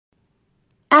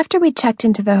After we checked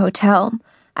into the hotel,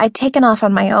 I'd taken off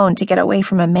on my own to get away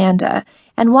from Amanda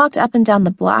and walked up and down the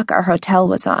block our hotel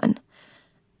was on.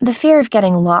 The fear of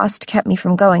getting lost kept me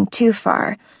from going too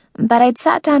far, but I'd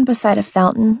sat down beside a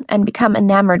fountain and become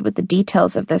enamored with the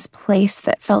details of this place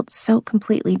that felt so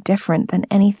completely different than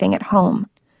anything at home.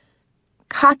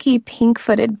 Cocky,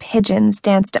 pink-footed pigeons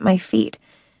danced at my feet,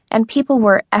 and people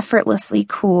were effortlessly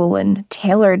cool in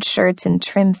tailored shirts and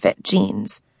trim-fit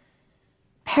jeans.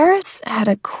 Paris had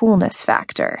a coolness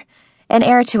factor, an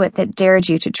air to it that dared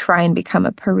you to try and become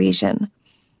a Parisian.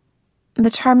 The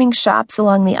charming shops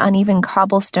along the uneven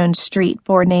cobblestone street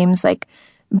bore names like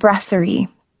Brasserie,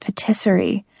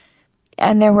 Patisserie,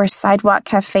 and there were sidewalk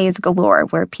cafes galore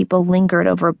where people lingered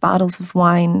over bottles of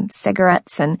wine,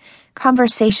 cigarettes, and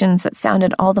conversations that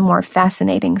sounded all the more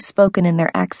fascinating spoken in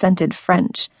their accented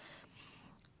French.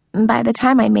 By the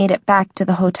time I made it back to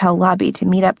the hotel lobby to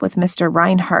meet up with Mr.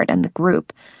 Reinhardt and the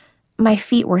group, my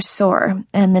feet were sore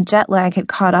and the jet lag had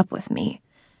caught up with me.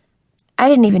 I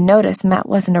didn't even notice Matt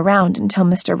wasn't around until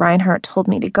Mr. Reinhardt told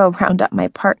me to go round up my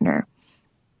partner.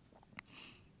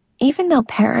 Even though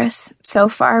Paris, so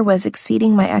far, was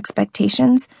exceeding my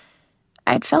expectations,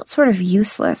 I'd felt sort of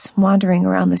useless wandering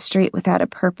around the street without a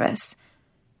purpose.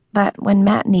 But when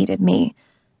Matt needed me,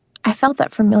 I felt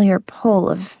that familiar pull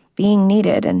of being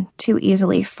needed and too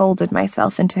easily folded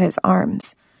myself into his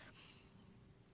arms.